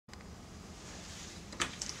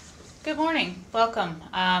Good morning. Welcome.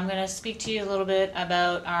 I'm going to speak to you a little bit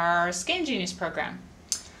about our ScanGenius program.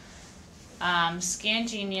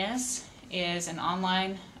 ScanGenius is an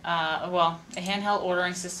online, a handheld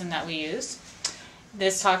ordering system that we use.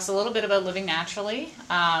 This talks a little bit about living naturally.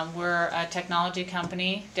 We're a technology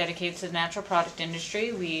company dedicated to the natural product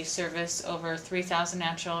industry. We service over 3,000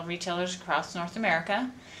 natural retailers across North America.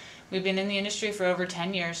 We've been in the industry for over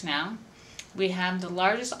 10 years now. We have the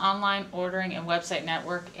largest online ordering and website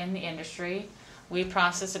network in the industry. We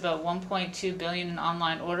process about 1.2 billion in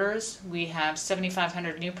online orders. We have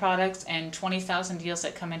 7,500 new products and 20,000 deals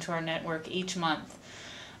that come into our network each month.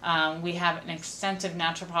 We have an extensive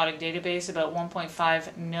natural product database, about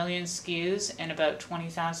 1.5 million SKUs and about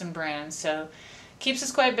 20,000 brands, so keeps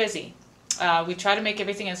us quite busy. We try to make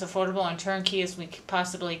everything as affordable and turnkey as we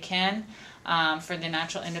possibly can for the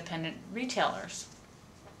natural independent retailers.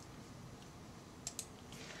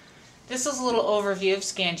 This is a little overview of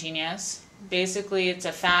ScanGenius. Basically, it's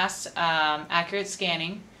a fast, accurate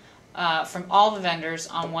scanning from all the vendors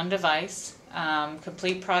on one device.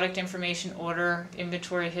 Complete product information, order,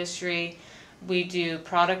 inventory history. We do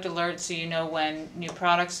product alerts so you know when new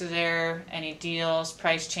products are there, any deals,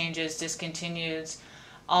 price changes, discontinueds.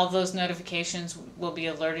 All of those notifications will be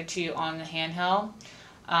alerted to you on the handheld.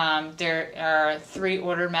 There are 3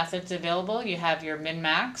 order methods available. You have your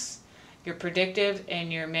min-max, your predictive,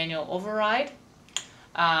 and your manual override.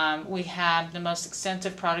 We have the most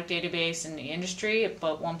extensive product database in the industry,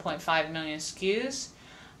 about 1.5 million SKUs.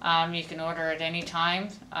 You can order at any time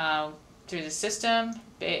through the system,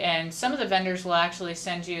 and some of the vendors will actually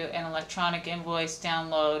send you an electronic invoice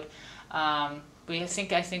download. I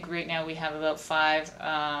think right now we have about 5,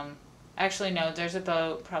 actually no, there's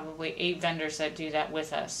about probably 8 vendors that do that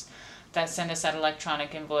with us, that send us that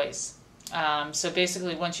electronic invoice. So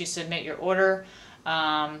basically, once you submit your order,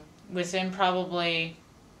 within probably,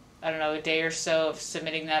 a day or so of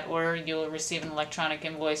submitting that order, you'll receive an electronic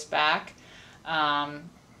invoice back,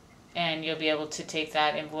 and you'll be able to take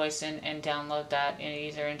that invoice and download that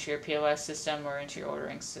either into your POS system or into your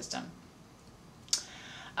ordering system.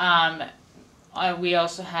 We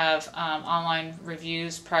also have online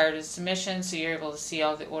reviews prior to submission, so you're able to see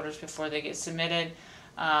all the orders before they get submitted.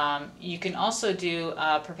 You can also do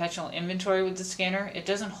perpetual inventory with the scanner. It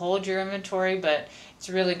doesn't hold your inventory, but it's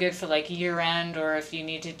really good for like year end, or if you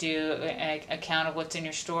need to do a count of what's in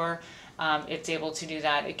your store. It's able to do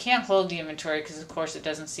that. It can't hold the inventory because of course it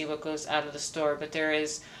doesn't see what goes out of the store, but there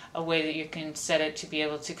is a way that you can set it to be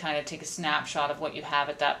able to kind of take a snapshot of what you have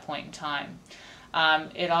at that point in time.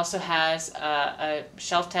 It also has a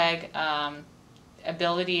shelf tag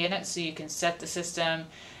ability in it, so you can set the system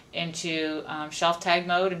into shelf tag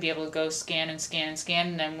mode and be able to go scan and scan and scan,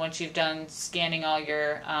 and then once you've done scanning all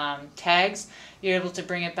your tags, you're able to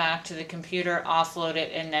bring it back to the computer, offload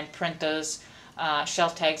it, and then print those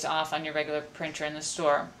shelf tags off on your regular printer in the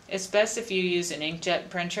store. It's best if you use an inkjet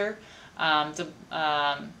printer. The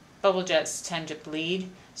bubble jets tend to bleed,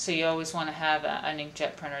 so you always want to have an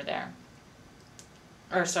inkjet printer there.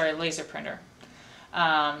 Or sorry, laser printer.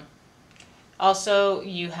 Also,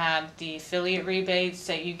 you have the affiliate rebates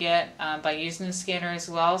that you get by using the scanner as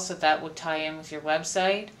well, so that would tie in with your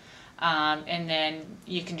website. And then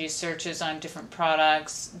you can do searches on different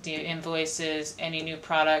products, the invoices, any new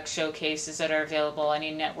product showcases that are available,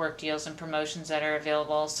 any network deals and promotions that are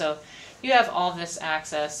available. So you have all this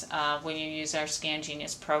access when you use our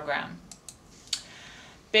ScanGenius program.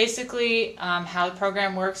 Basically, how the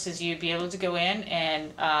program works is you'd be able to go in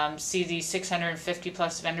and see the 650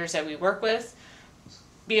 plus vendors that we work with,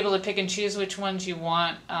 be able to pick and choose which ones you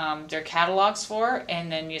want their catalogs for, and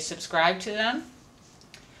then you subscribe to them.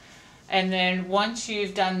 And then once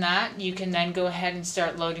you've done that, you can then go ahead and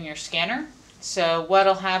start loading your scanner. So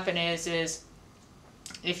what'll happen is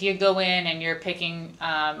if you go in and you're picking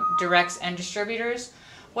directs and distributors,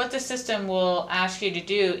 what the system will ask you to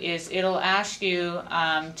do is it'll ask you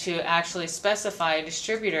to actually specify a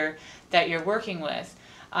distributor that you're working with.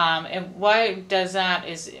 And why it does that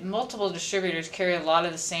is multiple distributors carry a lot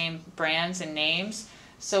of the same brands and names.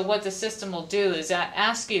 So what the system will do is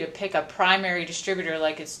ask you to pick a primary distributor,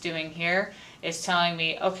 like it's doing here. It's telling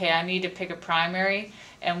me, okay, I need to pick a primary.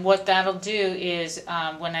 And what that'll do is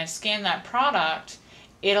when I scan that product,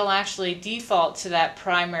 it'll actually default to that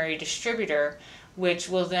primary distributor, which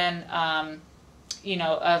will then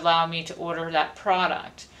allow me to order that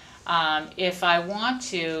product. If I want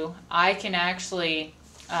to, I can actually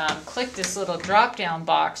click this little drop down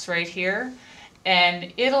box right here,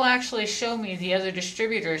 and it'll actually show me the other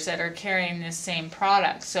distributors that are carrying this same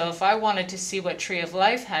product. So if I wanted to see what Tree of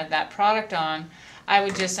Life had that product on, I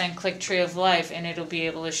would just then click Tree of Life and it'll be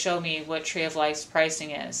able to show me what Tree of Life's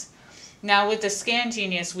pricing is. Now with the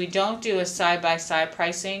ScanGenius, we don't do a side-by-side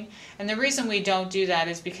pricing, and the reason we don't do that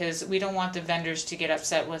is because we don't want the vendors to get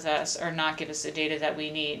upset with us or not give us the data that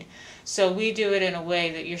we need. So we do it in a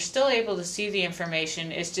way that you're still able to see the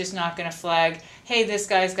information, it's just not going to flag, hey, this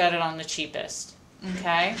guy's got it on the cheapest.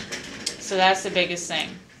 Okay? So that's the biggest thing.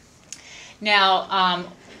 Now,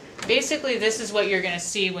 basically this is what you're going to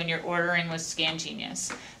see when you're ordering with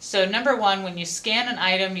ScanGenius. So number one, when you scan an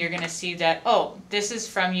item, you're going to see that, oh, this is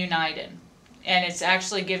from United. And it's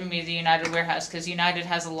actually giving me the United warehouse because United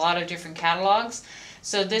has a lot of different catalogs.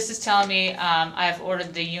 So this is telling me I've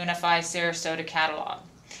ordered the UNFI Sarasota catalog.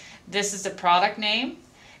 This is the product name.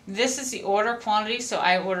 This is the order quantity, so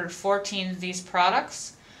I ordered 14 of these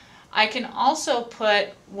products. I can also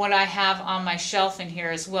put what I have on my shelf in here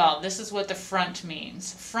as well. This is what the front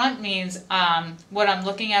means. Front means what I'm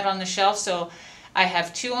looking at on the shelf. So I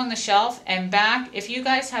have 2 on the shelf, and back, if you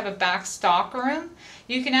guys have a back stock room,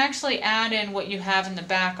 you can actually add in what you have in the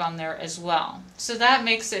back on there as well. So that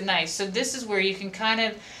makes it nice. So this is where you can kind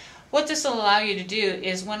of, what this will allow you to do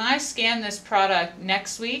is when I scan this product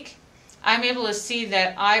next week, I'm able to see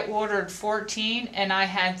that I ordered 14 and I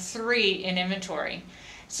had 3 in inventory.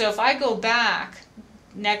 So if I go back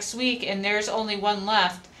next week and there's only 1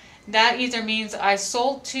 left, that either means I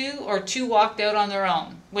sold 2 or 2 walked out on their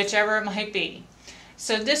own, whichever it might be.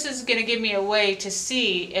 So this is going to give me a way to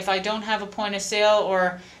see if I don't have a point of sale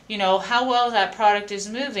or, you know, how well that product is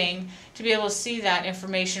moving, to be able to see that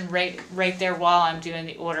information right there while I'm doing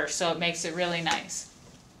the order. So it makes it really nice.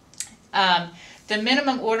 The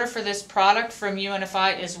minimum order for this product from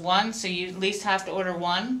UNFI is 1, so you at least have to order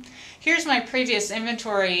 1. Here's my previous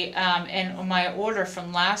inventory and my order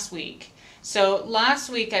from last week. So last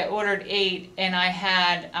week I ordered 8 and I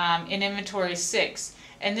had in inventory 6.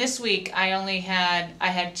 And this week I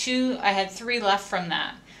had 3 left from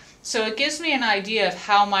that. So it gives me an idea of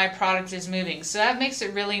how my product is moving. So that makes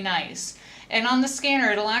it really nice. And on the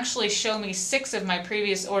scanner, it'll actually show me 6 of my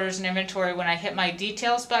previous orders in inventory when I hit my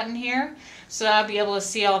details button here. So I'll be able to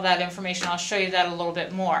see all that information. I'll show you that a little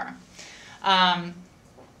bit more.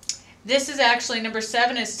 This is actually, number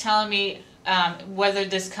 7 is telling me whether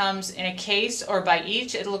this comes in a case or by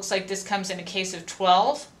each. It looks like this comes in a case of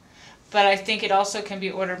 12. But I think it also can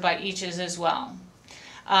be ordered by eaches as well.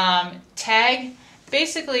 Tag,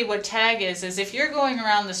 basically what tag is if you're going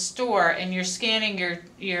around the store and you're scanning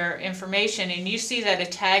your information and you see that a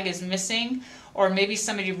tag is missing, or maybe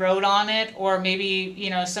somebody wrote on it, or maybe, you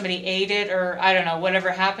know, somebody ate it, or I don't know, whatever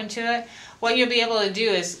happened to it, what you'll be able to do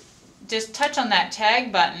is just touch on that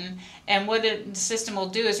tag button, and what the system will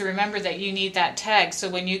do is remember that you need that tag. So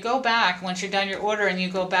when you go back, once you're done your order and you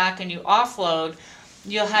go back and you offload,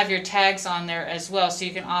 you'll have your tags on there as well, so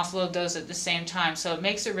you can offload those at the same time. So it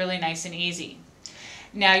makes it really nice and easy.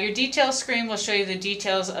 Now your detail screen will show you the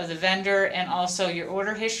details of the vendor and also your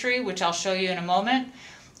order history, which I'll show you in a moment.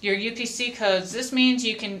 Your UPC codes, this means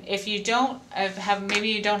you can, if you don't have, maybe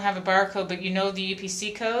you don't have a barcode but you know the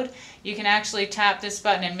UPC code, you can actually tap this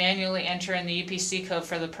button and manually enter in the UPC code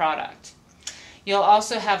for the product. You'll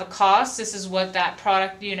also have a cost. This is what that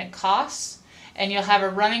product unit costs. And you'll have a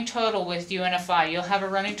running total with UNFI. You'll have a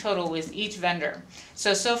running total with each vendor.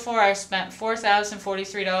 So far I've spent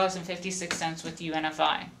 $4,043.56 with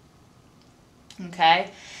UNFI. Okay,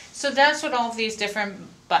 so that's what all of these different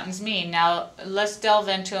buttons mean. Now let's delve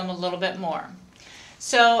into them a little bit more.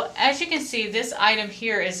 So as you can see, this item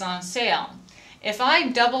here is on sale. If I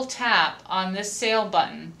double tap on this sale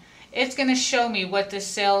button, it's going to show me what this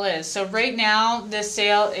sale is. So right now this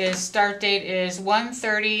sale is, start date is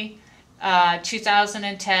 1/30.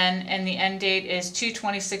 2010, and the end date is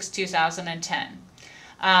 2/26/2010.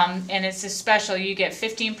 And it's a special, you get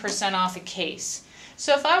 15% off a case.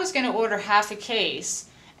 So if I was going to order half a case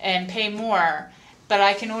and pay more, but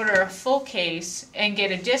I can order a full case and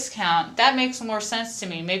get a discount, that makes more sense to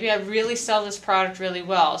me. Maybe I really sell this product really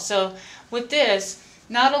well. So with this,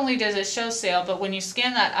 not only does it show sale, but when you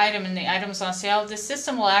scan that item and the item's on sale, the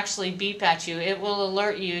system will actually beep at you. It will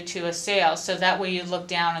alert you to a sale, so that way you look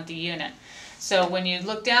down at the unit. So when you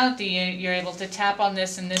look down at the unit, you're able to tap on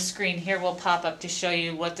this, and this screen here will pop up to show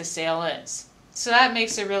you what the sale is. So that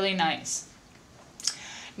makes it really nice.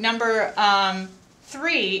 Number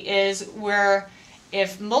 3 is where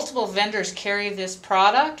if multiple vendors carry this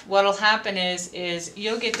product, what will happen is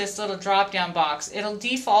you'll get this little drop-down box. It'll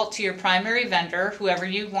default to your primary vendor, whoever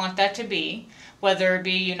you want that to be, whether it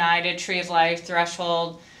be United, Tree of Life,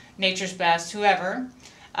 Threshold, Nature's Best, whoever.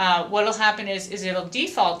 What will happen is it'll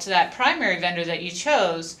default to that primary vendor that you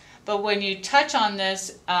chose, but when you touch on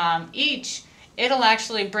this each, it'll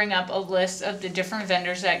actually bring up a list of the different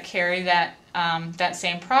vendors that carry that, that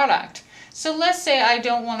same product. So let's say I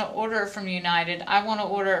don't want to order it from United, I want to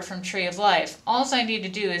order it from Tree of Life. All I need to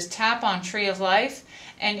do is tap on Tree of Life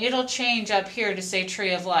and it'll change up here to say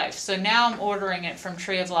Tree of Life. So now I'm ordering it from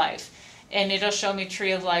Tree of Life and it'll show me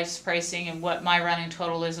Tree of Life's pricing and what my running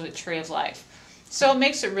total is with Tree of Life. So it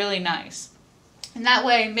makes it really nice. And that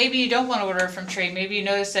way, maybe you don't want to order from Tree. Maybe you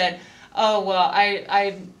notice that, oh, well,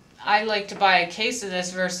 I like to buy a case of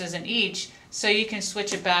this versus an each. So you can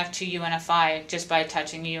switch it back to UNFI just by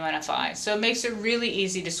touching UNFI. So it makes it really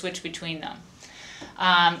easy to switch between them.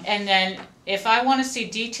 And then if I want to see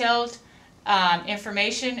detailed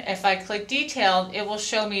information, if I click detailed, it will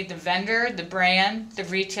show me the vendor, the brand, the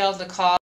retail, the cost.